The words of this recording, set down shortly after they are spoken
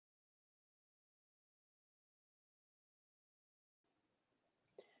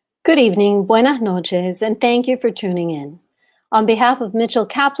Good evening, buenas noches, and thank you for tuning in. On behalf of Mitchell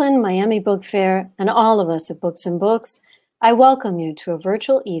Kaplan, Miami Book Fair, and all of us at Books and Books, I welcome you to a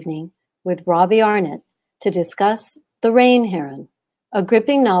virtual evening with Robbie Arnott to discuss The Rain Heron, a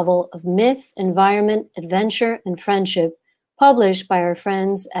gripping novel of myth, environment, adventure, and friendship published by our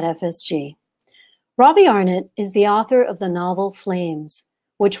friends at FSG. Robbie Arnott is the author of the novel Flames,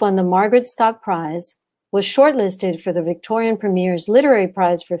 which won the Margaret Scott Prize, was shortlisted for the Victorian Premier's Literary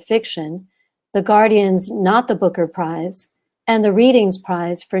Prize for Fiction, the Guardian's Not the Booker Prize, and the Readings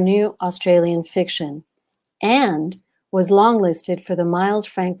Prize for New Australian Fiction, and was longlisted for the Miles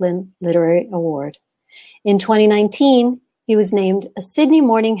Franklin Literary Award. In 2019, he was named a Sydney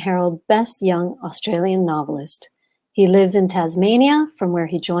Morning Herald Best Young Australian Novelist. He lives in Tasmania, from where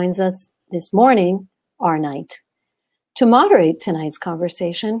he joins us this morning, our night. To moderate tonight's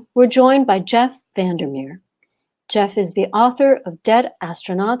conversation, we're joined by Jeff VanderMeer. Jeff is the author of Dead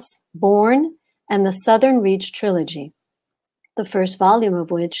Astronauts, Born, and the Southern Reach trilogy, the first volume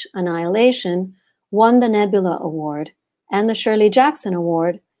of which, Annihilation, won the Nebula Award and the Shirley Jackson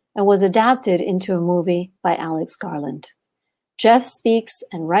Award and was adapted into a movie by Alex Garland. Jeff speaks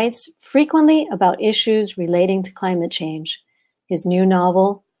and writes frequently about issues relating to climate change. His new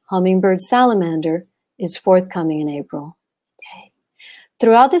novel, Hummingbird Salamander, is forthcoming in April. Yay.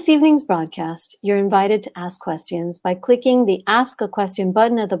 Throughout this evening's broadcast, you're invited to ask questions by clicking the Ask a Question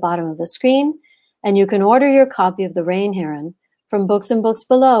button at the bottom of the screen, and you can order your copy of The Rain Heron from Books and Books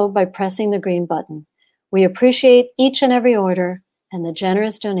below by pressing the green button. We appreciate each and every order and the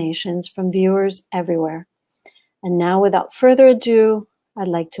generous donations from viewers everywhere. And now, without further ado, I'd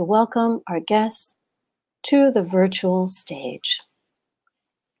like to welcome our guests to the virtual stage.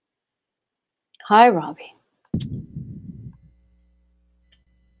 Hi, Robbie.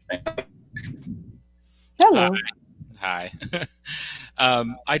 Hello. Hi.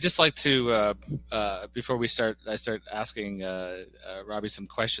 I just like to, before I start asking Robbie some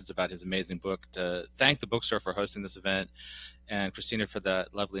questions about his amazing book, to thank the bookstore for hosting this event and Christina for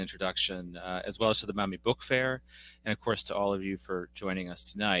that lovely introduction, as well as to the Miami Book Fair, and of course to all of you for joining us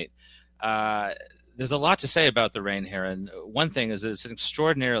tonight. There's a lot to say about The Rain Heron. One thing is it's an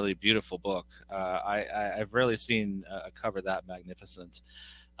extraordinarily beautiful book. I've rarely seen a cover that magnificent.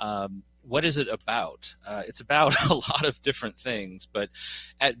 What is it about? It's about a lot of different things, but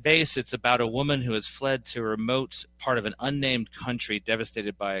at base, it's about a woman who has fled to a remote part of an unnamed country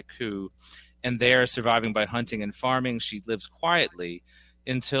devastated by a coup, and there, surviving by hunting and farming, she lives quietly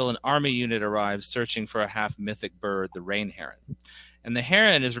until an army unit arrives searching for a half-mythic bird, the rain heron. And the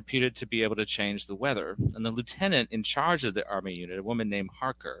heron is reputed to be able to change the weather. And the lieutenant in charge of the army unit, a woman named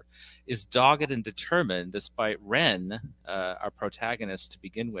Harker, is dogged and determined, despite Wren, our protagonist to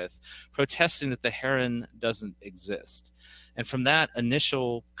begin with, protesting that the heron doesn't exist. And from that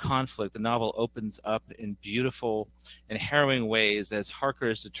initial conflict, the novel opens up in beautiful and harrowing ways as Harker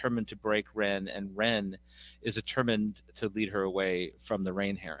is determined to break Wren, and Wren is determined to lead her away from the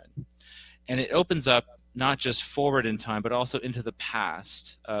rain heron. And it opens up not just forward in time, but also into the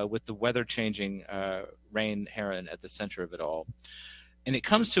past, with the weather-changing rain heron at the center of it all. And it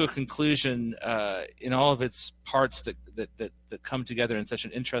comes to a conclusion in all of its parts that come together in such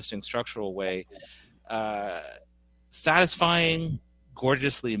an interesting structural way, satisfying,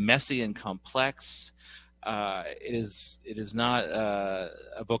 gorgeously messy and complex. It is not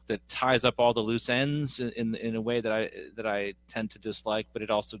a book that ties up all the loose ends in a way that I tend to dislike, but it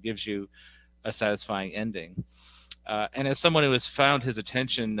also gives you a satisfying ending. And as someone who has found his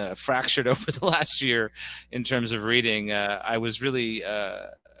attention fractured over the last year in terms of reading, I was really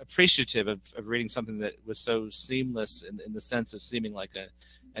appreciative of reading something that was so seamless in the sense of seeming like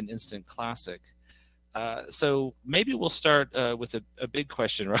an instant classic. So maybe we'll start with a big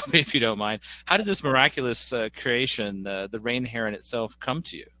question, Robbie, if you don't mind. How did this miraculous creation, the rain heron itself, come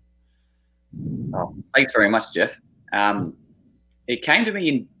to you? Oh, thanks very much, Jeff. It came to me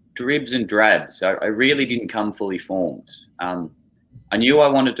in dribs and drabs. I really didn't come fully formed. I knew I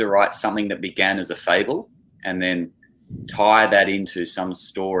wanted to write something that began as a fable and then tie that into some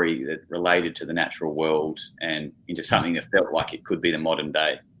story that related to the natural world and into something that felt like it could be the modern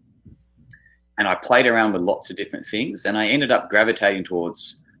day. And I played around with lots of different things, and I ended up gravitating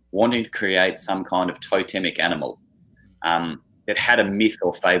towards wanting to create some kind of totemic animal that had a myth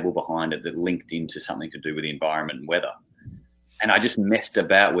or fable behind it that linked into something to do with the environment and weather. And I just messed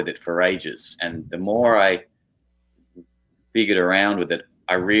about with it for ages. And the more I figured around with it,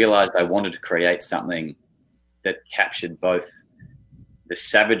 I realized I wanted to create something that captured both the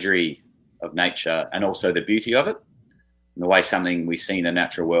savagery of nature and also the beauty of it. And the way something we see in the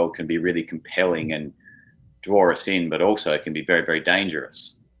natural world can be really compelling and draw us in, but also can be very, very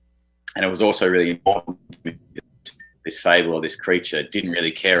dangerous. And it was also really important to me, this fable or this creature didn't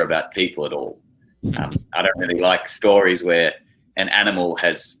really care about people at all. I don't really like stories where an animal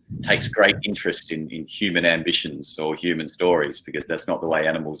takes great interest in human ambitions or human stories, because that's not the way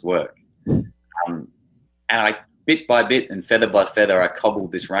animals work. And I, bit by bit and feather by feather, I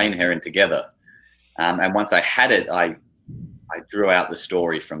cobbled this Rain Heron together. And once I had it, I drew out the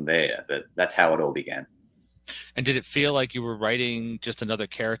story from there. But that's how it all began. And did it feel like you were writing just another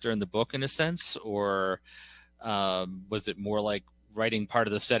character in the book in a sense, or was it more like writing part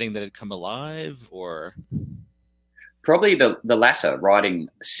of the setting that had come alive? Or probably the latter, writing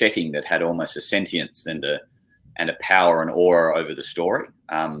a setting that had almost a sentience and a power and aura over the story.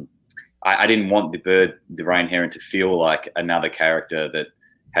 I didn't want the Rain Heron, to feel like another character that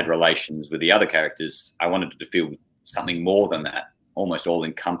had relations with the other characters. I wanted it to feel something more than that, almost all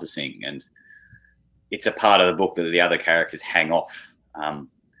encompassing. And it's a part of the book that the other characters hang off, and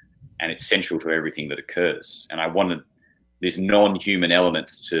it's central to everything that occurs. And I wanted this non-human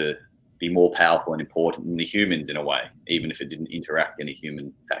element to be more powerful and important than the humans in a way, even if it didn't interact in a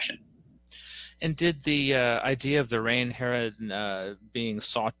human fashion. And did the idea of the Rain Heron being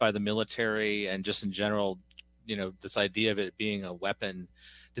sought by the military, and just in general, this idea of it being a weapon,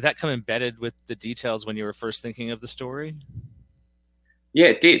 did that come embedded with the details when you were first thinking of the story? Yeah,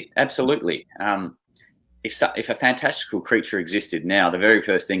 it did. Absolutely. If a fantastical creature existed now, the very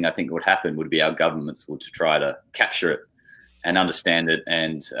first thing I think would happen would be our governments would try to capture it and understand it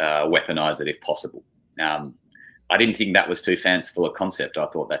and weaponize it if possible. I didn't think that was too fanciful a concept. I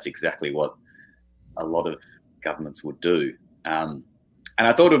thought that's exactly what a lot of governments would do. And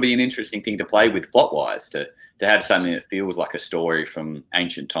I thought it would be an interesting thing to play with plot-wise, to have something that feels like a story from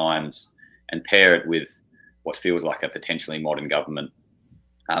ancient times and pair it with what feels like a potentially modern government,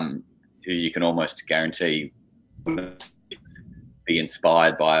 who you can almost guarantee be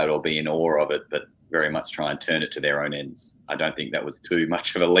inspired by it or be in awe of it, but very much try and turn it to their own ends. I don't think that was too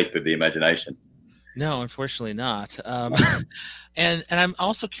much of a leap of the imagination. No, unfortunately not. And I'm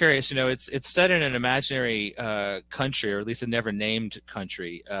also curious, it's set in an imaginary country, or at least a never named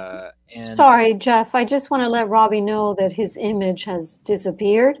country. Sorry, Jeff, I just want to let Robbie know that his image has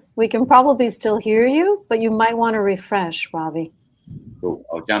disappeared. We can probably still hear you, but you might want to refresh, Robbie. Cool.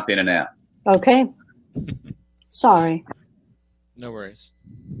 I'll jump in and out. Okay. Sorry. No worries.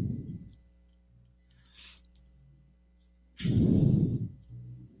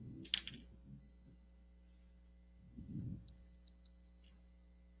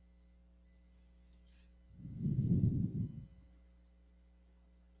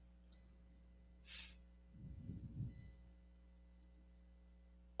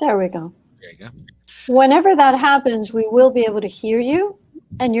 There we go. There you go. Whenever that happens, we will be able to hear you,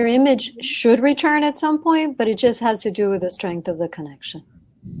 and your image should return at some point, but it just has to do with the strength of the connection.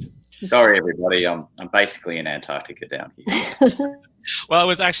 Sorry, everybody. I'm basically in Antarctica down here. Well, I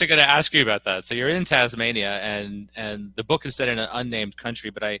was actually going to ask you about that. So you're in Tasmania, and the book is set in an unnamed country,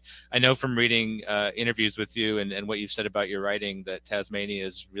 but I know from reading interviews with you and what you've said about your writing that Tasmania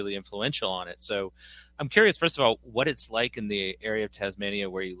is really influential on it. So I'm curious, first of all, what it's like in the area of Tasmania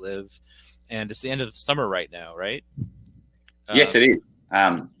where you live. And it's the end of summer right now, right? Yes, it is.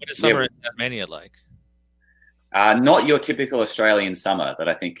 What is summer in Tasmania like? Not your typical Australian summer that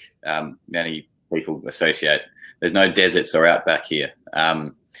I think many people associate. There's no deserts or outback here.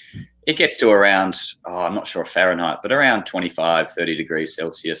 It gets to around, I'm not sure Fahrenheit, but around 25, 30 degrees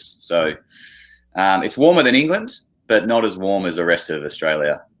Celsius. So it's warmer than England, but not as warm as the rest of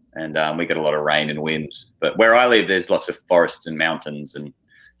Australia. And we get a lot of rain and wind. But where I live, there's lots of forests and mountains and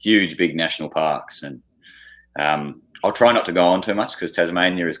huge, big national parks. And I'll try not to go on too much because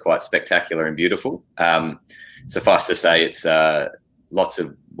Tasmania is quite spectacular and beautiful. Suffice to say, it's lots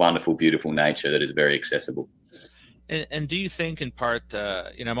of wonderful, beautiful nature that is very accessible. And do you think, in part,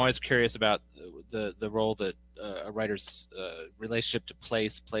 I'm always curious about the role that a writer's relationship to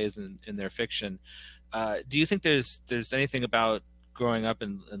place plays in their fiction. Do you think there's anything about growing up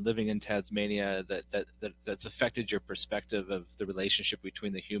and living in Tasmania that's affected your perspective of the relationship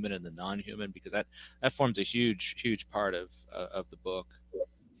between the human and the non-human? Because that forms a huge part of the book.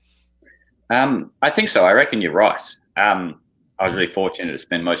 I think so. I reckon you're right. I was really fortunate to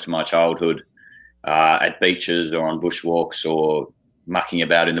spend most of my childhood at beaches or on bushwalks or mucking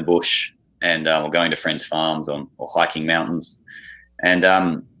about in the bush and or going to friends' farms or hiking mountains. And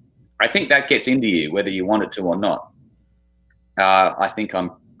I think that gets into you whether you want it to or not. I think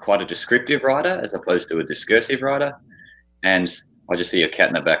I'm quite a descriptive writer as opposed to a discursive writer. And I just see a cat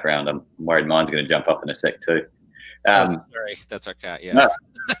in the background. I'm worried mine's going to jump up in a sec too. Sorry, that's our cat. Yeah. No.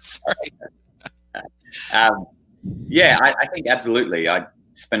 Sorry. Yeah, I think absolutely.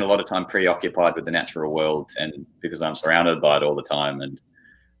 spend a lot of time preoccupied with the natural world, and because I'm surrounded by it all the time, and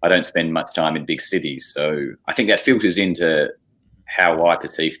I don't spend much time in big cities. So I think that filters into how I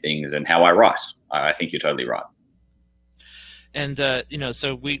perceive things and how I write. I think you're totally right. And you know,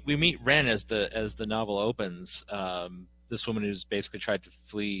 so we meet Ren as the novel opens. This woman who's basically tried to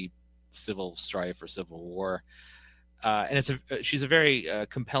flee civil strife or civil war, and she's a very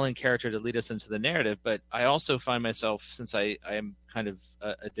compelling character to lead us into the narrative. But I also find myself, since I am kind of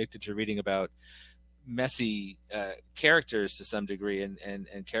addicted to reading about messy characters to some degree,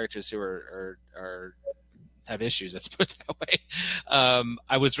 and characters who are have issues, let's put it that way.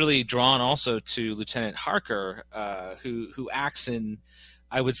 I was really drawn also to Lieutenant Harker, who acts in,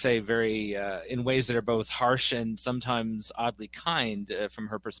 I would say, very in ways that are both harsh and sometimes oddly kind, from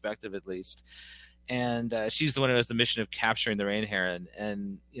her perspective at least. And she's the one who has the mission of capturing the Rain Heron.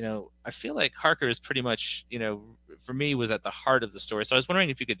 And, you know, I feel like Harker is pretty much, you know, for me, was at the heart of the story. So I was wondering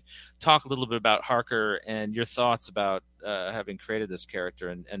if you could talk a little bit about Harker and your thoughts about having created this character,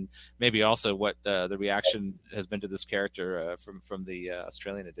 and maybe also what the reaction has been to this character from the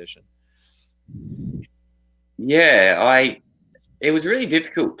Australian edition. Yeah, it was really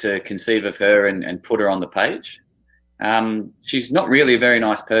difficult to conceive of her and put her on the page. She's not really a very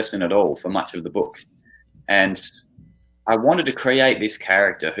nice person at all for much of the book. And I wanted to create this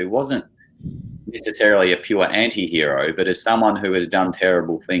character who wasn't necessarily a pure anti-hero, but as someone who has done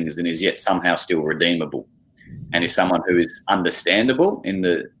terrible things and is yet somehow still redeemable, and is someone who is understandable in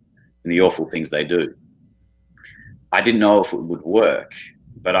the awful things they do. I didn't know if it would work,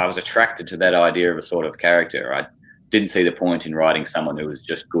 but I was attracted to that idea of a sort of character. I didn't see the point in writing someone who was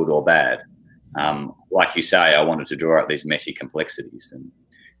just good or bad. Like you say, I wanted to draw out these messy complexities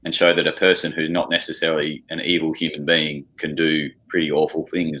and show that a person who's not necessarily an evil human being can do pretty awful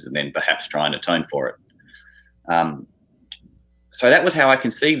things and then perhaps try and atone for it. So that was how I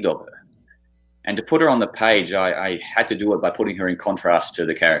conceived of her. And to put her on the page, I had to do it by putting her in contrast to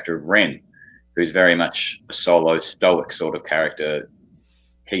the character of Ren, who's very much a solo, stoic sort of character,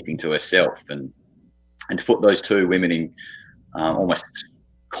 keeping to herself. And to put those two women in almost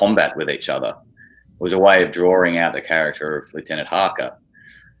combat with each other was a way of drawing out the character of Lieutenant Harker.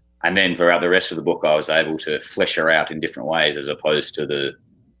 And then throughout the rest of the book, I was able to flesh her out in different ways, as opposed to the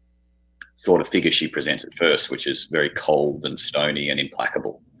sort of figure she presents at first, which is very cold and stony and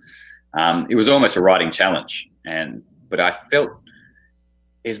implacable. It was almost a writing challenge, but I felt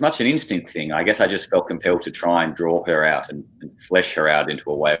as much an instinct thing. I guess I just felt compelled to try and draw her out and flesh her out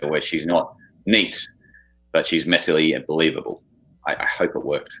into a way where she's not neat, but she's messily and believable. I hope it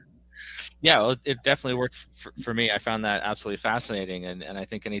worked. Yeah, well, it definitely worked for me. I found that absolutely fascinating, and I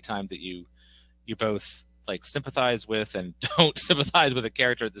think anytime that you both like sympathize with and don't sympathize with a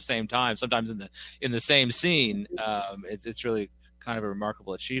character at the same time, sometimes in the same scene, it's really kind of a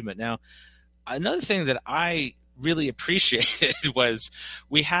remarkable achievement. Now, another thing that I really appreciated was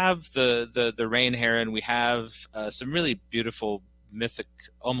we have the Rain Heron. We have some really beautiful mythic,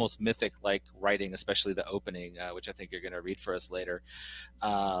 almost mythic-like writing, especially the opening, which I think you're going to read for us later,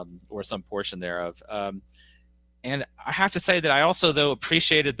 or some portion thereof. And I have to say that I also, though,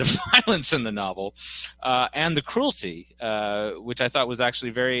 appreciated the violence in the novel and the cruelty, which I thought was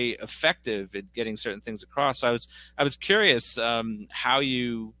actually very effective at getting certain things across. So I was curious how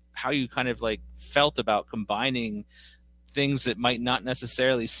you kind of like felt about combining things that might not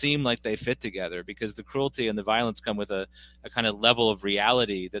necessarily seem like they fit together, because the cruelty and the violence come with a kind of level of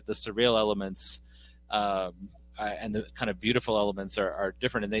reality that the surreal elements and the kind of beautiful elements are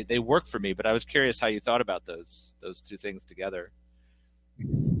different, and they work for me. But I was curious how you thought about those two things together.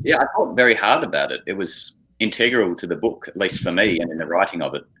 Yeah, I thought very hard about it. It was integral to the book, at least for me, and in the writing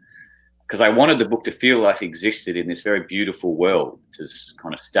of it, because I wanted the book to feel like it existed in this very beautiful world, as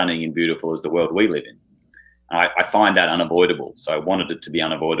kind of stunning and beautiful as the world we live in. I find that unavoidable, so I wanted it to be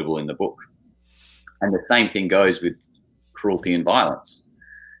unavoidable in the book. And the same thing goes with cruelty and violence.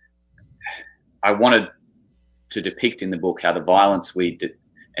 I wanted to depict in the book how the violence we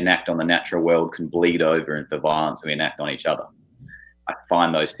enact on the natural world can bleed over into the violence we enact on each other. I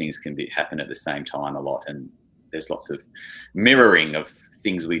find those things can happen at the same time a lot, and there's lots of mirroring of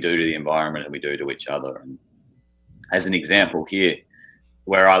things we do to the environment and we do to each other. And as an example here,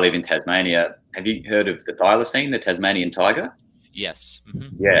 where I live in Tasmania, have you heard of the thylacine, the Tasmanian tiger? Yes.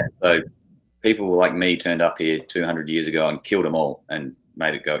 Mm-hmm. Yeah. So people like me turned up here 200 years ago and killed them all and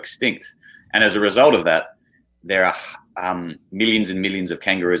made it go extinct. And as a result of that, there are millions and millions of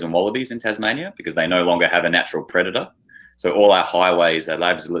kangaroos and wallabies in Tasmania because they no longer have a natural predator. So all our highways are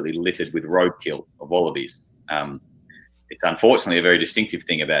absolutely littered with roadkill of wallabies. It's unfortunately a very distinctive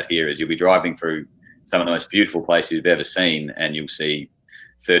thing about here is you'll be driving through some of the most beautiful places you've ever seen, and you'll see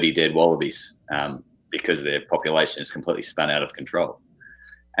 30 dead wallabies because their population is completely spun out of control.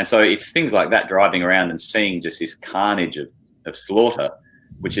 And so it's things like that, driving around and seeing just this carnage of slaughter,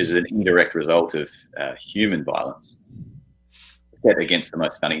 which is an indirect result of human violence set against the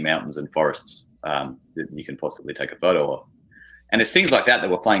most stunning mountains and forests that you can possibly take a photo of. And it's things like that that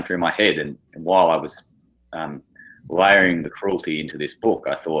were playing through my head. And while I was layering the cruelty into this book,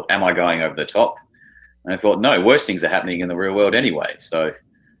 I thought, am I going over the top? And I thought, no, worse things are happening in the real world anyway. So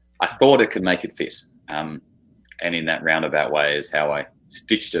I thought it could make it fit. And in that roundabout way is how I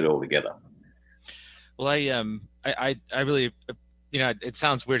stitched it all together. Well, I really, you know, it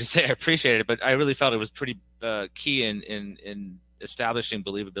sounds weird to say I appreciate it, but I really felt it was pretty key in establishing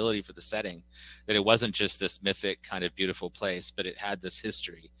believability for the setting, that it wasn't just this mythic kind of beautiful place, but it had this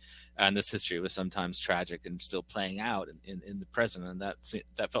history, and this history was sometimes tragic and still playing out in the present, and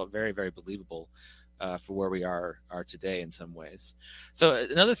that felt very, very believable for where we are today in some ways. So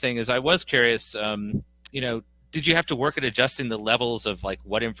another thing is, I was curious, you know, did you have to work at adjusting the levels of like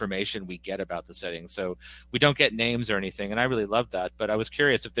what information we get about the setting? So we don't get names or anything, and I really love that. But I was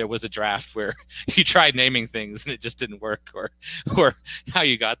curious if there was a draft where you tried naming things and it just didn't work, or how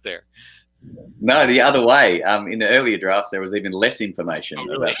you got there. No, the other way. In the earlier drafts, there was even less information. Oh,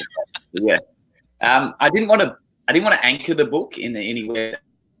 really? Yeah. I didn't want to anchor the book in anywhere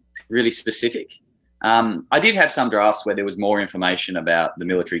really specific. I did have some drafts where there was more information about the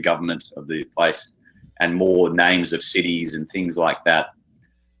military government of the place, and more names of cities and things like that.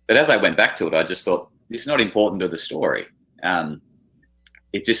 But as I went back to it, I just thought, this is not important to the story.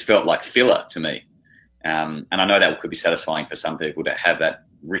 It just felt like filler to me. And I know that could be satisfying for some people to have that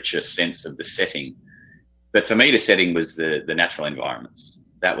richer sense of the setting. But for me, the setting was the natural environments.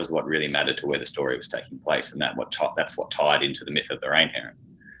 That was what really mattered to where the story was taking place, and that's what tied into the myth of the Rain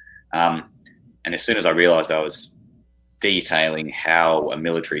Heron. And as soon as I realised I was detailing how a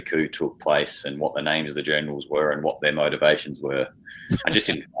military coup took place and what the names of the generals were and what their motivations were, I just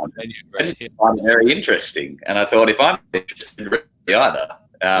didn't find it very interesting. And I thought, if I'm interested, really either.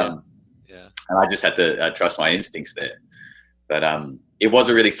 And I just had to trust my instincts there. But it was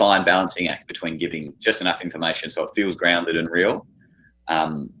a really fine balancing act between giving just enough information so it feels grounded and real,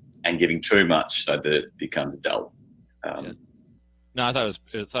 and giving too much so that it becomes dull. No, I thought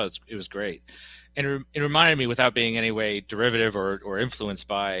it was great. And it reminded me, without being any way derivative or influenced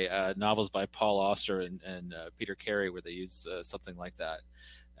by novels by Paul Auster and Peter Carey, where they use something like that,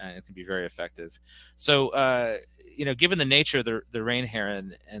 and it can be very effective. So, you know, given the nature of the Rain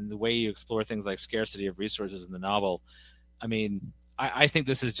Heron and the way you explore things like scarcity of resources in the novel, I mean, I think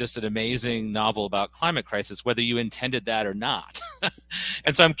this is just an amazing novel about climate crisis, whether you intended that or not.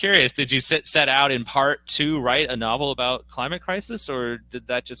 And so I'm curious, did you set out in part to write a novel about climate crisis, or did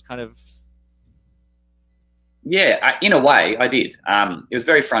that just kind of... Yeah, in a way, I did. It was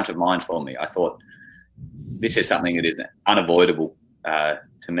very front of mind for me. I thought, this is something that is unavoidable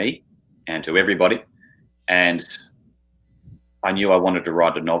to me and to everybody. And I knew I wanted to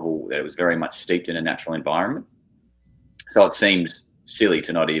write a novel that was very much steeped in a natural environment. So it seemed silly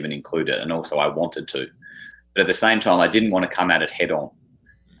to not even include it. And also I wanted to. But at the same time, I didn't want to come at it head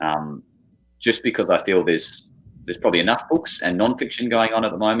on. Just because I feel there's probably enough books and non-fiction going on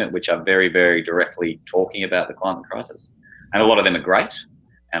at the moment which are very, very directly talking about the climate crisis. And a lot of them are great,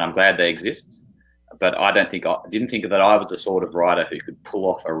 and I'm glad they exist. But I didn't think that I was the sort of writer who could pull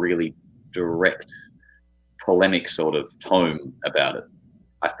off a really direct, polemic sort of tome about it.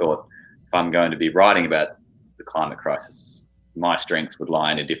 I thought, if I'm going to be writing about the climate crisis, my strengths would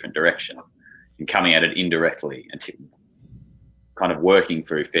lie in a different direction, and coming at it indirectly and kind of working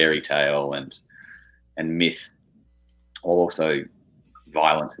through fairy tale and myth, also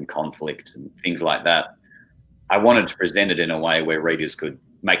violence and conflict and things like that. I wanted to present it in a way where readers could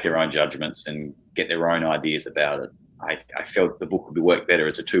make their own judgments and get their own ideas about it. I felt the book would work better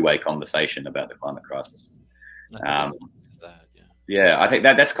as a two-way conversation about the climate crisis. I think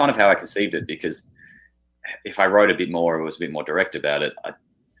that's kind of how I conceived it, because if I wrote a bit more or was a bit more direct about it,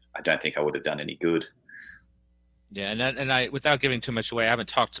 I don't think I would have done any good. Yeah, and I, without giving too much away, I haven't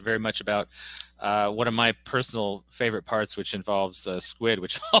talked very much about one of my personal favorite parts, which involves squid,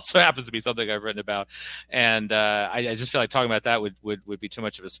 which also happens to be something I've written about. And I just feel like talking about that would be too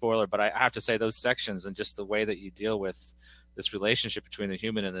much of a spoiler. But I have to say, those sections and just the way that you deal with this relationship between the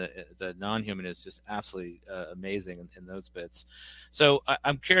human and the non-human is just absolutely amazing in those bits. So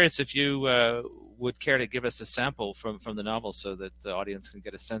I'm curious if you would care to give us a sample from the novel so that the audience can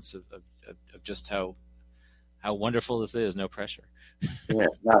get a sense of just how wonderful this is. No pressure. Yeah,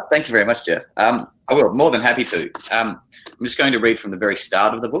 no, thank you very much, Jeff. I will, more than happy to. I'm just going to read from the very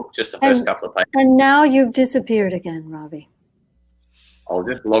start of the book, just the first couple of pages. And now you've disappeared again, Robbie. I'll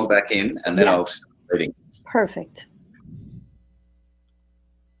just log back in and then I'll start reading. Perfect.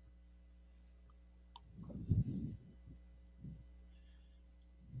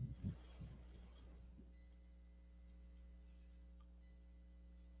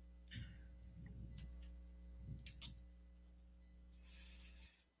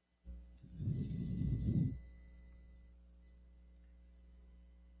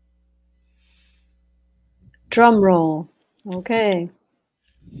 Drum roll. Okay.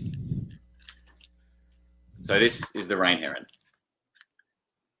 So this is the Rain Heron.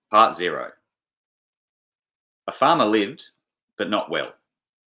 Part 0. A farmer lived, but not well.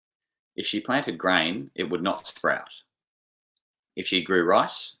 If she planted grain, it would not sprout. If she grew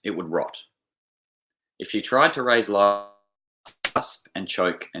rice, it would rot. If she tried to raise livestock, gasp and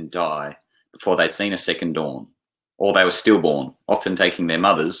choke and die before they'd seen a second dawn, or they were stillborn, often taking their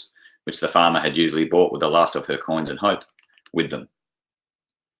mothers, which the farmer had usually bought with the last of her coins and hope, with them.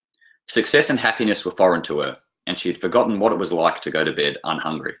 Success and happiness were foreign to her, and she had forgotten what it was like to go to bed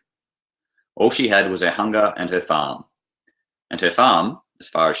unhungry. All she had was her hunger and her farm, as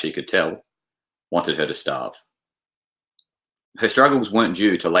far as she could tell, wanted her to starve. Her struggles weren't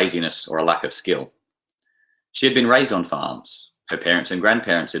due to laziness or a lack of skill. She had been raised on farms. Her parents and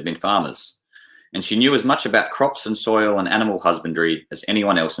grandparents had been farmers, and she knew as much about crops and soil and animal husbandry as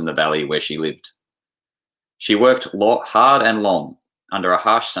anyone else in the valley where she lived. She worked hard and long, under a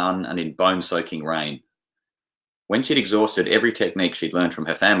harsh sun and in bone-soaking rain. When she'd exhausted every technique she'd learned from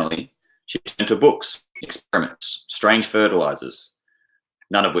her family, she turned to books, experiments, strange fertilizers,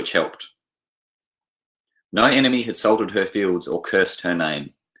 none of which helped. No enemy had salted her fields or cursed her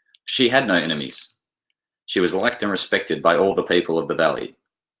name. She had no enemies. She was liked and respected by all the people of the valley.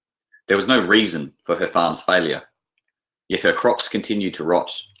 There was no reason for her farm's failure, yet her crops continued to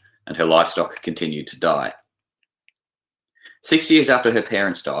rot and her livestock continued to die. 6 years after her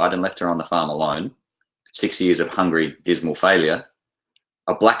parents died and left her on the farm alone, 6 years of hungry, dismal failure,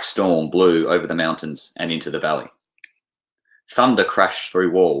 a black storm blew over the mountains and into the valley. Thunder crashed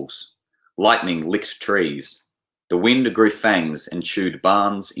through walls. Lightning licked trees. The wind grew fangs and chewed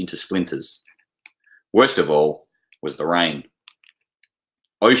barns into splinters. Worst of all was the rain.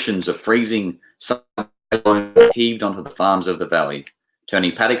 Oceans of freezing sun heaved onto the farms of the valley,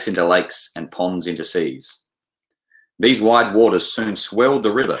 turning paddocks into lakes and ponds into seas. These wide waters soon swelled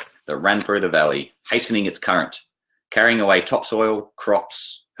the river that ran through the valley, hastening its current, carrying away topsoil,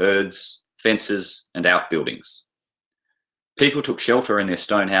 crops, herds, fences, and outbuildings. People took shelter in their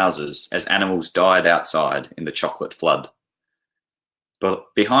stone houses as animals died outside in the chocolate flood. But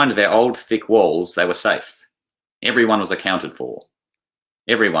behind their old thick walls, they were safe. Everyone was accounted for.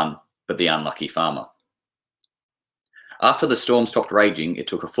 Everyone but the unlucky farmer. After the storm stopped raging, it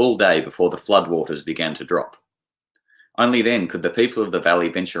took a full day before the floodwaters began to drop. Only then could the people of the valley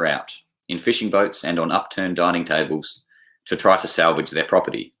venture out, in fishing boats and on upturned dining tables, to try to salvage their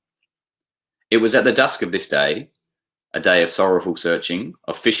property. It was at the dusk of this day, a day of sorrowful searching,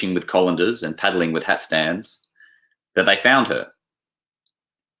 of fishing with colanders and paddling with hat stands, that they found her.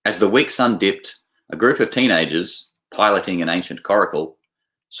 As the weak sun dipped, a group of teenagers, piloting an ancient coracle,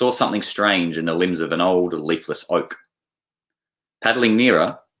 saw something strange in the limbs of an old, leafless oak. Paddling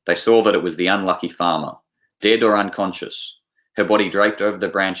nearer, they saw that it was the unlucky farmer, dead or unconscious, her body draped over the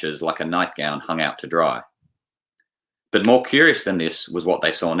branches like a nightgown hung out to dry. But more curious than this was what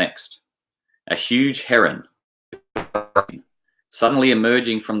they saw next. A huge heron, suddenly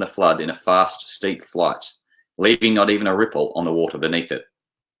emerging from the flood in a fast, steep flight, leaving not even a ripple on the water beneath it.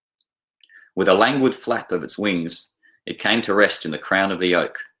 With a languid flap of its wings, it came to rest in the crown of the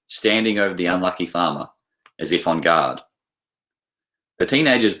oak, standing over the unlucky farmer, as if on guard. The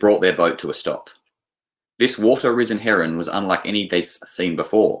teenagers brought their boat to a stop. This water-risen heron was unlike any they'd seen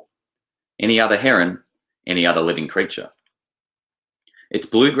before. Any other heron, any other living creature. Its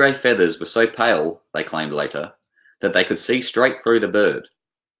blue-grey feathers were so pale, they claimed later, that they could see straight through the bird.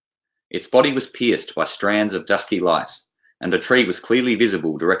 Its body was pierced by strands of dusky light, and the tree was clearly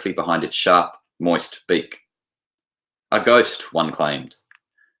visible directly behind its sharp, moist beak. A ghost, one claimed.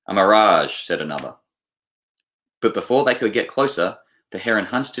 A mirage, said another. But before they could get closer, the heron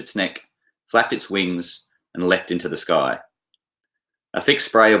hunched its neck, flapped its wings, and leapt into the sky. A thick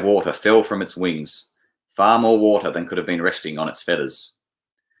spray of water fell from its wings, far more water than could have been resting on its feathers.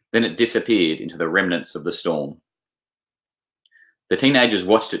 Then it disappeared into the remnants of the storm. The teenagers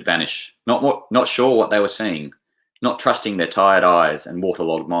watched it vanish, not sure what they were seeing, not trusting their tired eyes and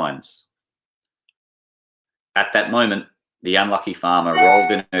waterlogged minds. At that moment, the unlucky farmer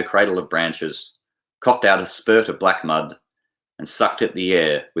rolled in her cradle of branches, coughed out a spurt of black mud, and sucked at the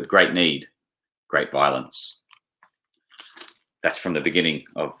air with great need, great violence. that's from the beginning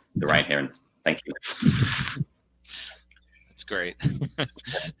of the Rain Heron. Thank you. That's great.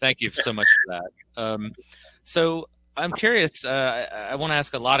 Thank you so much for that. So I'm curious. I want to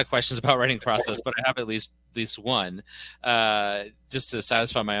ask a lot of questions about writing process, but I have at least one, just to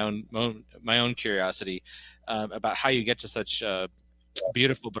satisfy my own curiosity about how you get to such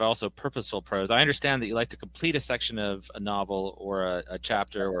beautiful but also purposeful prose. I understand that you like to complete a section of a novel or a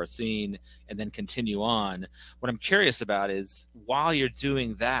chapter or a scene and then continue on. What I'm curious about is, while you're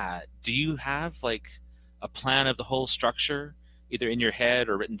doing that, do you have like a plan of the whole structure, either in your head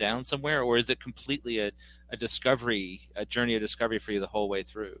or written down somewhere, or is it completely a journey of discovery for you the whole way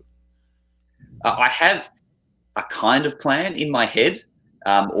through? I have a kind of plan in my head,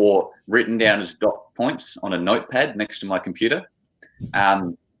 or written down as dot points on a notepad next to my computer.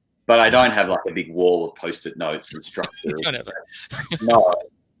 But I don't have like a big wall of Post-it notes and structure. No,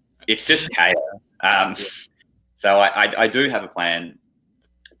 it's just chaos. So I do have a plan,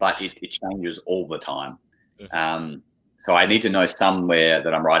 but it changes all the time. So I need to know somewhere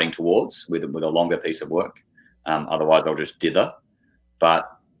that I'm writing towards with a longer piece of work. Otherwise, I'll just dither. But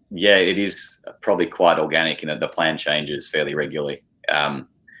yeah, it is probably quite organic, and the plan changes fairly regularly.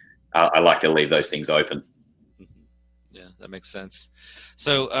 I like to leave those things open. Yeah, that makes sense.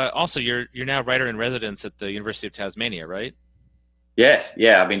 So also, you're now writer in residence at the University of Tasmania, right? Yes.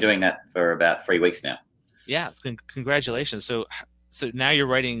 Yeah, I've been doing that for about 3 weeks now. Yeah, congratulations. So now you're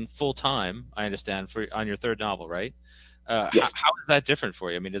writing full time, I understand, on your third novel, right? Yes. How is that different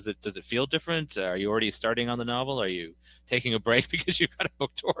for you? I mean, does it feel different? Are you already starting on the novel? Are you taking a break because you've got a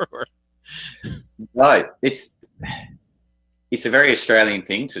book tour? Or? No, it's a very Australian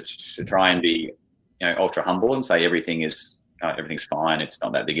thing to try and be, ultra humble and say everything's fine. It's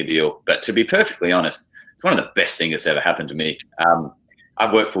not that big a deal. But to be perfectly honest, it's one of the best things that's ever happened to me.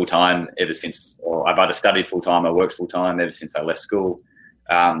 I've worked full time ever since, or I've either studied full time or worked full time ever since I left school,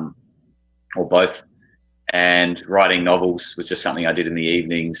 or both. And writing novels was just something I did in the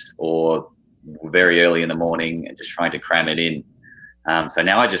evenings or very early in the morning, and just trying to cram it in. So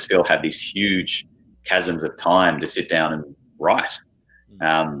now I just feel I have these huge chasms of time to sit down and write.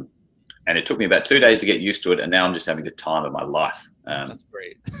 And it took me about 2 days to get used to it, and now I'm just having the time of my life. That's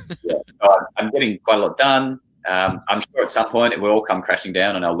great. Yeah, I'm getting quite a lot done. I'm sure at some point it will all come crashing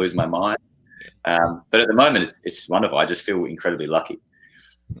down and I'll lose my mind. But at the moment, it's wonderful. I just feel incredibly lucky.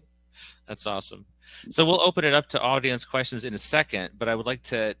 That's awesome. So we'll open it up to audience questions in a second, but I would like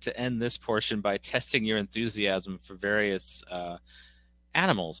to end this portion by testing your enthusiasm for various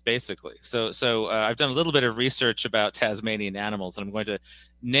animals, basically. So I've done a little bit of research about Tasmanian animals, and I'm going to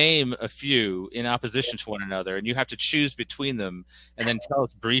name a few in opposition to one another, and you have to choose between them and then tell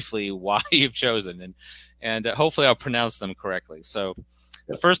us briefly why you've chosen, and hopefully I'll pronounce them correctly. So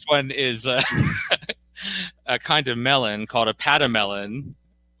the first one is a kind of melon called a patamelon,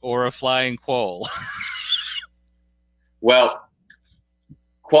 or a flying quoll. Well,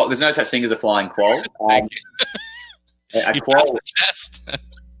 there's no such thing as a flying quoll. A quoll. Passed the test.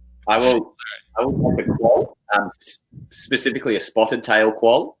 I will take a quoll, specifically a spotted tail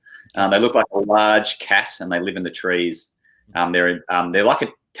quoll. They look like a large cat, and they live in the trees. They're like a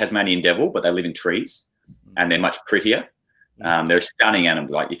Tasmanian devil, but they live in trees, and they're much prettier. They're a stunning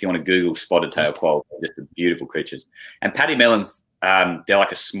animal. Like, if you want to Google spotted tail quoll, they're just beautiful creatures. And pattymellons, they're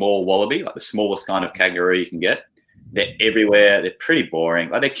like a small wallaby, like the smallest kind of kangaroo you can get. They're everywhere. They're pretty boring.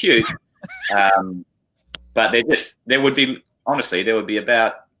 Like, they're cute, but there would be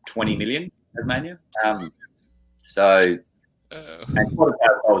about 20 million in Tasmania. And spotted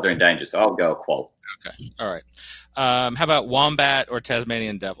tail quolls are in danger, so I'll go a quoll. Okay, all right. How about wombat or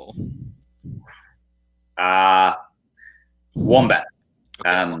Tasmanian devil? Wombat.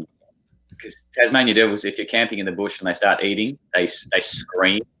 Okay. Because Tasmanian devils, if you're camping in the bush and they start eating, they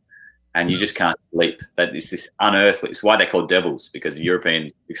scream, and you just can't sleep. But it's this unearthly. It's why they're called devils, because European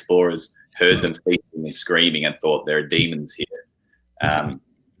explorers heard them feasting and screaming and thought there are demons here.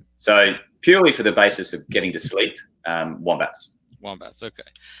 So purely for the basis of getting to sleep, wombats. Wombats, okay.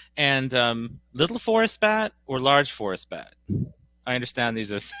 And little forest bat or large forest bat? I understand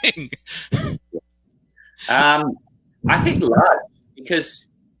these are things. I think large, because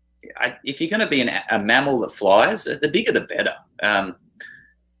if you're going to be a mammal that flies, the bigger the better.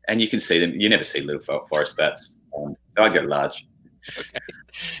 And you can see them. You never see little forest bats. So I'd go large. Okay.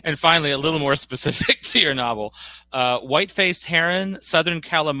 And finally, a little more specific to your novel, white-faced heron, southern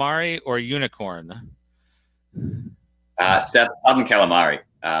calamari, or unicorn? Southern calamari.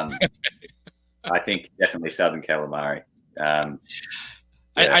 I think definitely southern calamari. Yeah.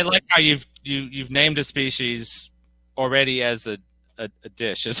 I like how you've named a species already as a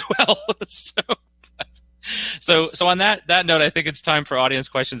dish as well. So So on that note, I think it's time for audience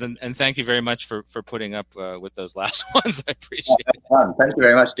questions, and thank you very much for putting up with those last ones. I appreciate it. Thank you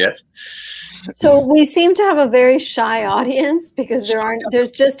very much, Jeff. So we seem to have a very shy audience because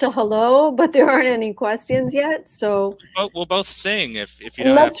there's just a hello, but there aren't any questions yet. So we'll both sing if you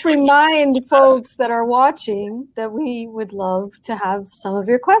don't. Let's remind folks that are watching that we would love to have some of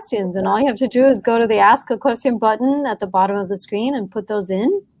your questions, and all you have to do is go to the Ask a Question button at the bottom of the screen and put those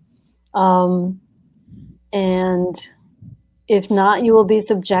in. And if not, you will be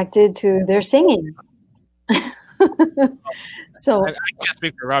subjected to their singing. So I can't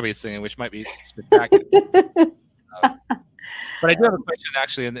speak for Robbie's singing, which might be spectacular. But I do have a question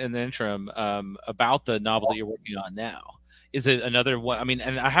actually in the interim about the novel that you're working on now. Is it another one? I mean,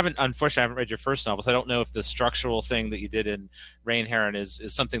 and unfortunately, I haven't read your first novel, so I don't know if the structural thing that you did in Rain Heron is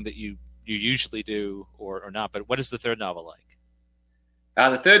something that you usually do or not. But what is the third novel like?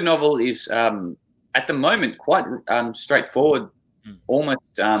 The third novel is at the moment quite straightforward,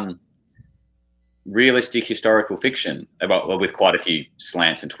 almost realistic historical fiction with quite a few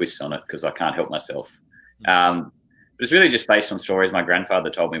slants and twists on it because I can't help myself. But it's really just based on stories my grandfather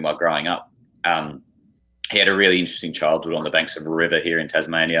told me while growing up. He had a really interesting childhood on the banks of a river here in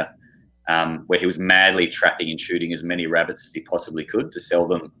Tasmania, where he was madly trapping and shooting as many rabbits as he possibly could to sell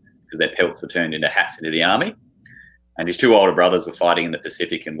them because their pelts were turned into hats into the army. And his two older brothers were fighting in the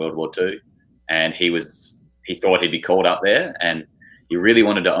Pacific in World War II. And he thought he'd be called up there, and he really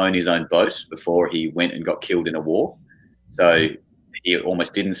wanted to own his own boat before he went and got killed in a war. So he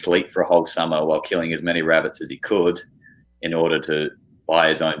almost didn't sleep for a whole summer while killing as many rabbits as he could in order to buy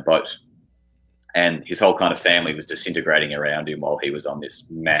his own boat. And his whole kind of family was disintegrating around him while he was on this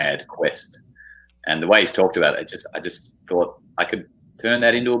mad quest. And the way he's talked about it, I just thought I could turn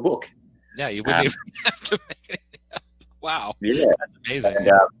that into a book. Yeah, you wouldn't even have to make anything up. Wow. Yeah. That's amazing.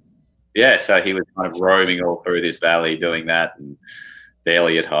 And, so he was kind of roaming all through this valley doing that and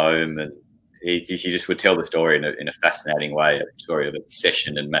barely at home. And he just would tell the story in a fascinating way, a story of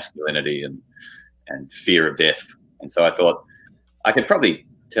obsession and masculinity and fear of death. And so I thought I could probably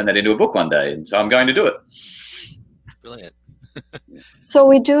turn that into a book one day. And so I'm going to do it. Brilliant. So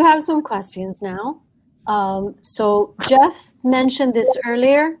we do have some questions now. So Jeff mentioned this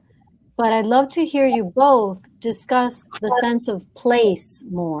earlier, but I'd love to hear you both discuss the sense of place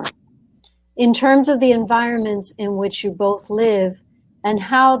more in terms of the environments in which you both live and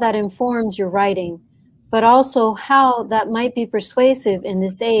how that informs your writing, but also how that might be persuasive in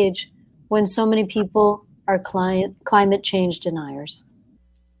this age when so many people are climate change deniers.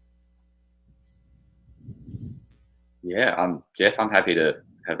 Yeah, Jeff, I'm happy to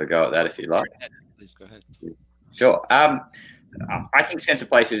have a go at that if you'd like. Please go ahead. Sure. I think sense of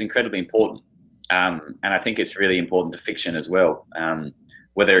place is incredibly important, and I think it's really important to fiction as well,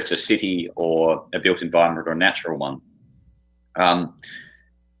 whether it's a city or a built environment or a natural one.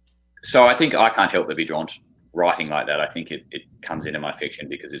 So I think I can't help but be drawn to writing like that. I think it comes into my fiction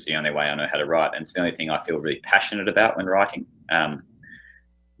because it's the only way I know how to write, and it's the only thing I feel really passionate about when writing.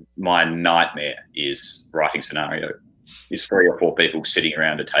 My nightmare is writing scenario. Is 3 or 4 people sitting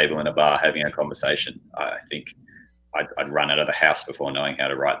around a table in a bar having a conversation. I think I'd run out of the house before knowing how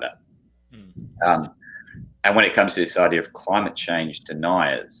to write that. And when it comes to this idea of climate change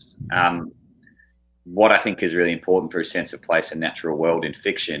deniers, what I think is really important for a sense of place and natural world in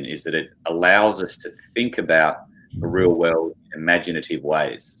fiction is that it allows us to think about the real world in imaginative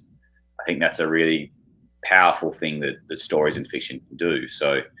ways. I think that's a really powerful thing that stories in fiction can do.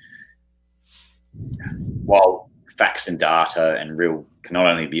 So while facts and data and real can not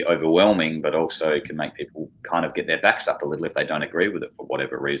only be overwhelming, but also can make people kind of get their backs up a little if they don't agree with it for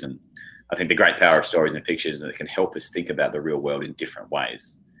whatever reason. I think the great power of stories and fiction is that it can help us think about the real world in different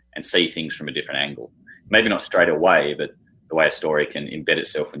ways and see things from a different angle. Maybe not straight away, but the way a story can embed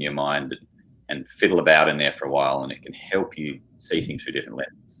itself in your mind and fiddle about in there for a while, and it can help you see things through different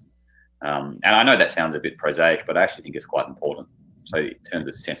lenses. And I know that sounds a bit prosaic, but I actually think it's quite important. So in terms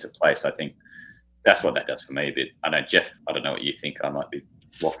of sense of place, I think that's what that does for me a bit. I know, Jeff, I don't know what you think. I might be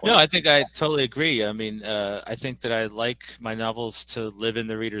waffling. No, I think I totally agree. I mean, I think that I like my novels to live in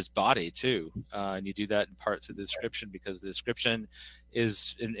the reader's body too. And you do that in part through the description, because the description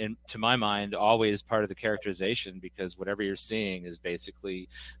is, to my mind, always part of the characterization, because whatever you're seeing is basically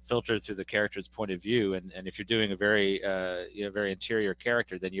filtered through the character's point of view. And if you're doing a very, very interior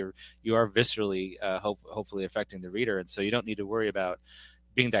character, then you are viscerally, hopefully affecting the reader. And so you don't need to worry about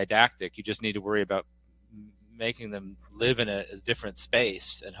being didactic. You just need to worry about making them live in a different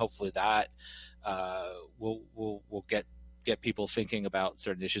space, and hopefully that will get get people thinking about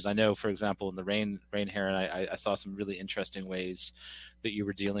certain issues. I know, for example, in the Rain Heron, I saw some really interesting ways that you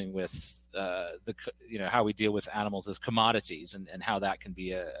were dealing with how we deal with animals as commodities, and how that can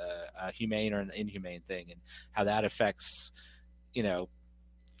be a humane or an inhumane thing, and how that affects,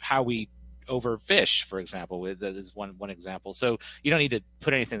 how we overfish, for example. That is one example. So you don't need to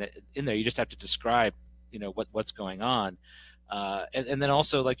put anything in there. You just have to describe, what's going on. And then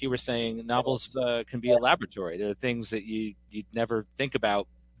also, like you were saying, novels can be a laboratory. There are things that you'd never think about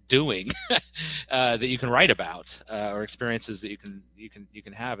doing that you can write about, or experiences that you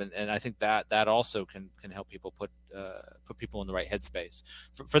can have, and I think that also can help people put people in the right headspace.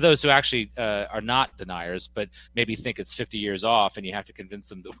 For those who actually are not deniers, but maybe think it's 50 years off, and you have to convince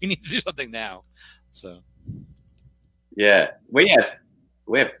them that we need to do something now. So, yeah, we have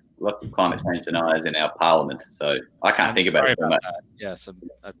lots of climate change deniers in our parliament, so I can't think about it too much. Yes.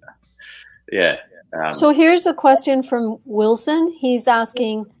 Yeah. So here's a question from Wilson. He's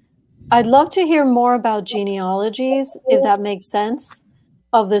asking, I'd love to hear more about genealogies, if that makes sense,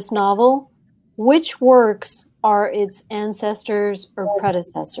 of this novel. Which works are its ancestors or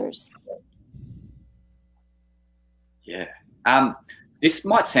predecessors? Yeah. This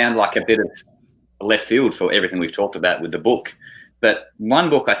might sound like a bit of left field for everything we've talked about with the book, but one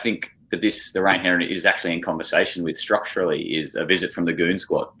book I think that the Rain Heron is actually in conversation with structurally is A Visit from the Goon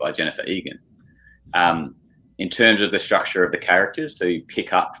Squad by Jennifer Egan. In terms of the structure of the characters, so you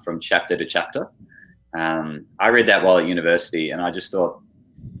pick up from chapter to chapter. I read that while at university, and I just thought,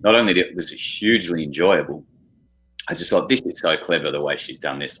 not only that it was hugely enjoyable, I just thought, this is so clever the way she's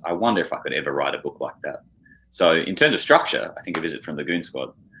done this. I wonder if I could ever write a book like that. So in terms of structure, I think A Visit from the Goon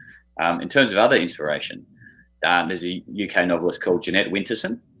Squad. In terms of other inspiration, there's a UK novelist called Jeanette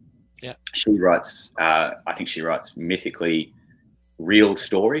Winterson. Yeah, she writes, I think she writes mythically real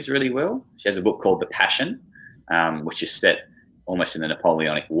stories really well. She has a book called The Passion, which is set almost in the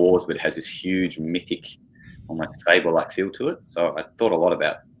Napoleonic Wars, but it has this huge mythic, almost fable-like feel to it. So I thought a lot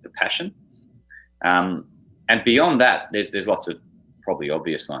about The Passion. And beyond that, there's lots of probably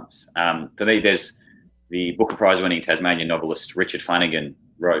obvious ones. For me, there's the Booker Prize-winning Tasmanian novelist Richard Flanagan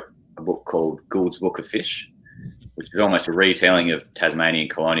wrote a book called Gould's Book of Fish, which is almost a retelling of Tasmanian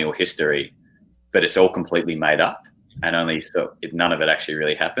colonial history, but it's all completely made up, and none of it actually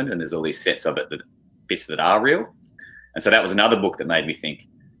really happened. And there's all these sets of it, bits that are real. And so that was another book that made me think,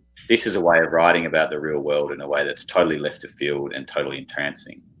 this is a way of writing about the real world in a way that's totally left of field and totally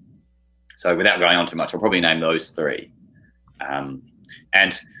entrancing. So without going on too much, I'll probably name those three.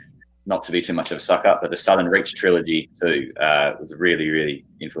 And not to be too much of a suck up, but the Southern Reach trilogy too was really, really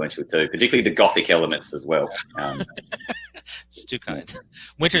influential too, particularly the Gothic elements as well. It's too kind.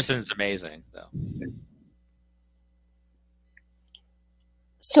 Winterson's amazing, though.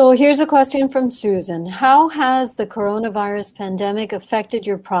 So here's a question from Susan. How has the coronavirus pandemic affected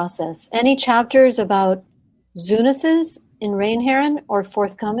your process? Any chapters about zoonoses in Rain Heron or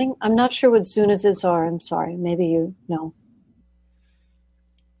forthcoming? I'm not sure what zoonoses are. I'm sorry. Maybe you know.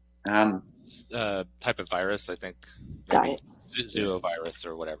 Type of virus, I think. Got it. Zoovirus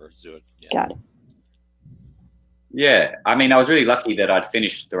or whatever. Yeah. Got it. Yeah. I mean, I was really lucky that I'd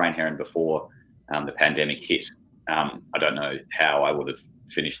finished the Rain Heron before the pandemic hit. I don't know how I would have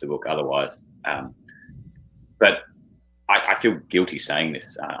finished the book otherwise. But I feel guilty saying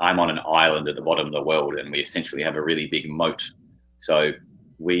this. I'm on an island at the bottom of the world, and we essentially have a really big moat. So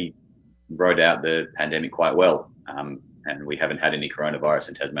we rode out the pandemic quite well. And we haven't had any coronavirus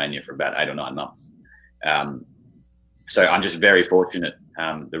in Tasmania for about 8 or 9 months. So I'm just very fortunate.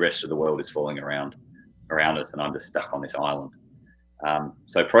 The rest of the world is falling around us, and I'm just stuck on this island.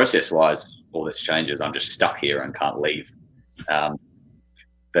 So process-wise, all this changes. I'm just stuck here and can't leave.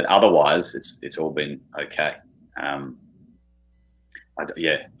 But otherwise, it's all been okay. I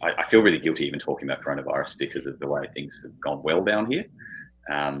feel really guilty even talking about coronavirus because of the way things have gone well down here.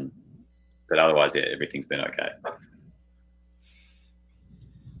 But otherwise, yeah, everything's been okay.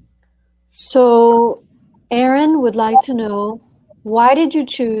 So Aaron would like to know, why did you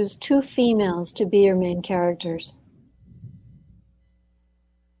choose 2 females to be your main characters?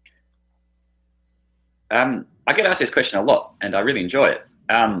 I get asked this question a lot, and I really enjoy it.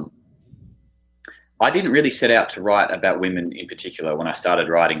 I didn't really set out to write about women in particular when I started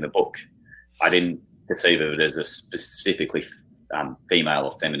writing the book. I didn't perceive of it as a specifically female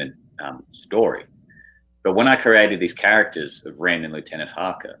or feminine story. But when I created these characters of Wren and Lieutenant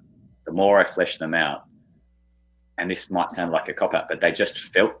Harker, the more I fleshed them out, and this might sound like a cop-out, but they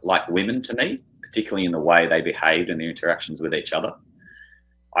just felt like women to me, particularly in the way they behaved and their interactions with each other.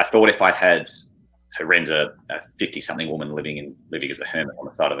 I thought if I'd had, so Wren's a 50-something woman living as a hermit on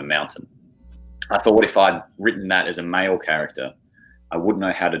the side of a mountain. I thought if I'd written that as a male character, I wouldn't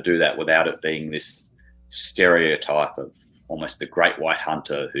know how to do that without it being this stereotype of almost the great white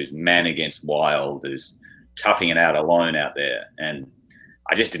hunter who's man against wild, who's toughing it out alone out there. And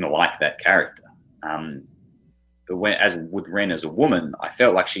I just didn't like that character. But as with Ren as a woman, I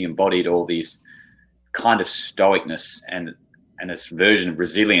felt like she embodied all these kind of stoicness and this version of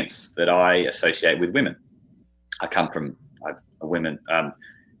resilience that I associate with women. I come from a women.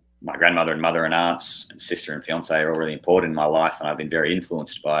 My grandmother and mother and aunts and sister and fiance are all really important in my life, and I've been very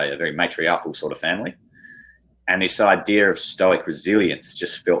influenced by a very matriarchal sort of family. And this idea of stoic resilience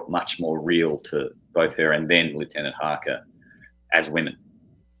just felt much more real to both her and then Lieutenant Harker as women.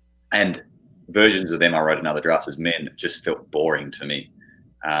 And versions of them I wrote in other drafts as men just felt boring to me,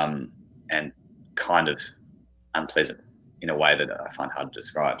 and kind of unpleasant in a way that I find hard to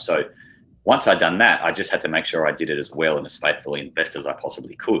describe. So once I'd done that, I just had to make sure I did it as well and as faithfully and best as I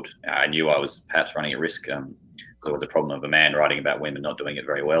possibly could. I knew I was perhaps running a risk. There was a problem of a man writing about women not doing it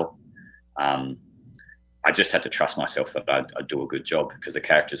very well. I just had to trust myself that I'd do a good job because the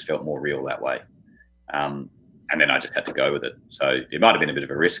characters felt more real that way. And then I just had to go with it. So it might have been a bit of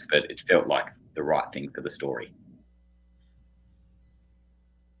a risk, but it felt like the right thing for the story.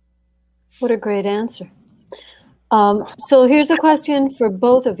 What a great answer. So here's a question for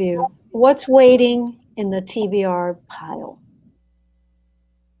both of you. What's waiting in the TBR pile?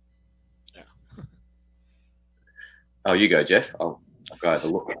 Oh, you go, Jeff. I'll go have a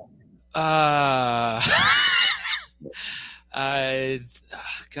look.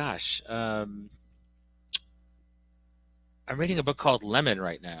 Gosh. I'm reading a book called Lemon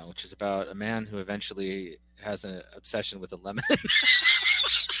right now, which is about a man who eventually has an obsession with a lemon.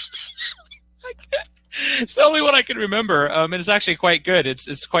 It's the only one I can remember, and it's actually quite good.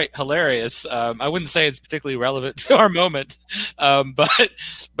 It's quite hilarious. I wouldn't say it's particularly relevant to our moment, but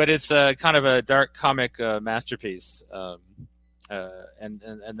it's kind of a dark comic masterpiece. And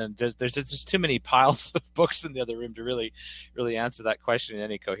then there's just too many piles of books in the other room to really answer that question in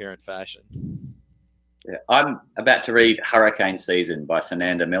any coherent fashion. Yeah, I'm about to read Hurricane Season by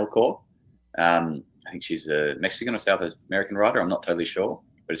Fernanda Melchor. I think she's a Mexican or South American writer. I'm not totally sure,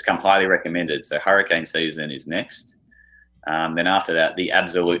 but it's come highly recommended. So Hurricane Season is next. Then after that, The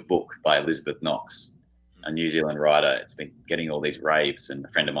Absolute Book by Elizabeth Knox, a New Zealand writer. It's been getting all these raves, and a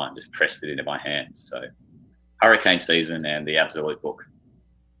friend of mine just pressed it into my hands. So Hurricane Season and The Absolute Book.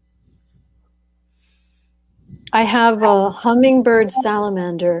 I have a Hummingbird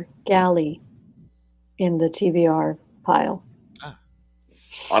Salamander Galley in the TBR pile.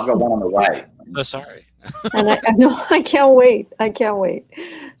 I've got one on the way. So sorry. And I can't wait. I can't wait.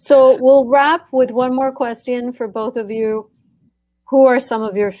 So we'll wrap with one more question for both of you. Who are some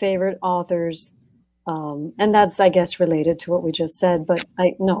of your favorite authors? And that's, I guess, related to what we just said, but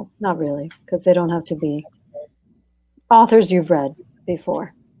no, not really, because they don't have to be authors you've read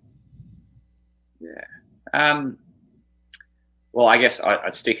before. Yeah. Well, I guess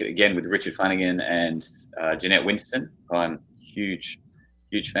I'd stick it again with Richard Flanagan and Jeanette Winston, who I'm huge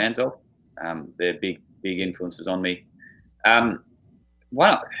fans of. They're big influences on me. I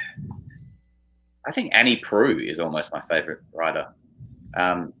think Annie Proulx is almost my favorite writer.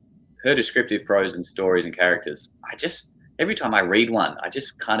 Her descriptive prose and stories and characters, every time I read one, I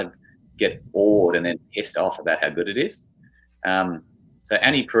just kind of get bored and then pissed off about how good it is. So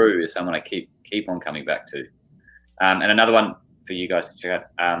Annie Proulx is someone I keep on coming back to. And another one for you guys to check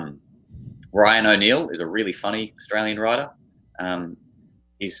out, Ryan O'Neill is a really funny Australian writer.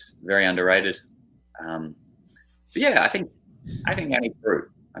 He's very underrated. But yeah, I think Annie Proulx.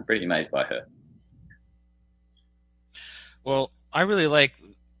 I'm pretty amazed by her. Well, I really like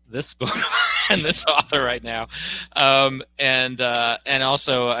this book and this author right now, and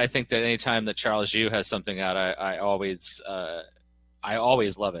also I think that anytime that Charles Yu has something out, I always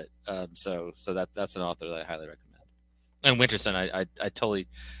love it. So that's an author that I highly recommend. And Winterson, I totally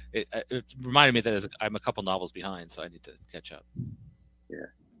it reminded me that I'm a couple novels behind, so I need to catch up. Yeah.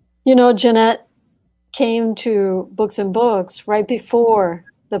 You know, Jeanette came to Books and Books right before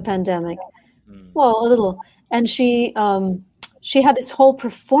the pandemic. Well, a little. And she had this whole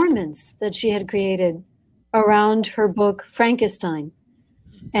performance that she had created around her book Frankenstein.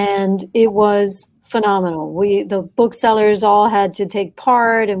 And it was phenomenal. The booksellers all had to take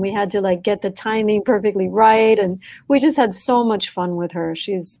part, and we had to get the timing perfectly right. And we just had so much fun with her.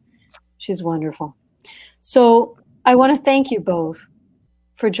 She's wonderful. So I want to thank you both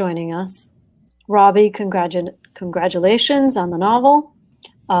for joining us. Robbie, congratulations on the novel.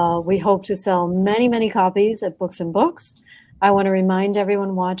 We hope to sell many, many copies at Books and Books. I want to remind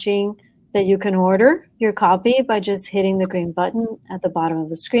everyone watching that you can order your copy by just hitting the green button at the bottom of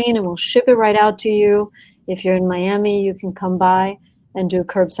the screen, and we'll ship it right out to you. If you're in Miami, you can come by and do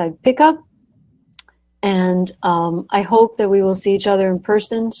curbside pickup. And I hope that we will see each other in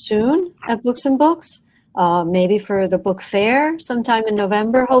person soon at Books and Books, maybe for the book fair sometime in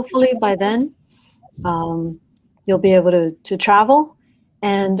November. Hopefully by then you'll be able to travel.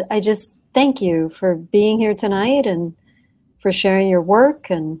 And I just thank you for being here tonight and for sharing your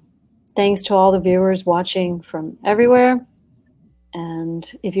work. And thanks to all the viewers watching from everywhere. And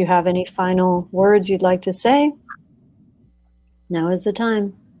if you have any final words you'd like to say, now is the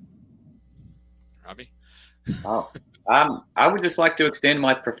time. Robbie? Oh, I would just like to extend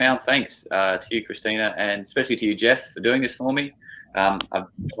my profound thanks to you, Christina, and especially to you, Jeff, for doing this for me. I've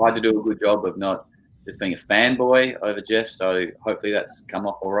tried to do a good job of not just being a fanboy over Jeff, so hopefully that's come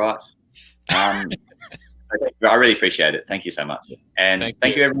off all right. I really appreciate it. Thank you so much. And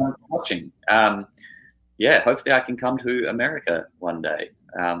thank you everyone for watching. Yeah, hopefully I can come to America one day.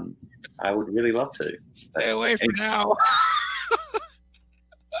 I would really love to. Stay away for now.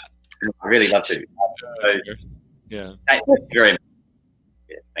 I really love to. Yeah. Thank you very much.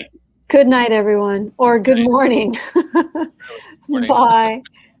 Yeah, thank you. Good night, everyone, or good morning. Morning. Bye.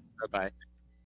 Bye-bye.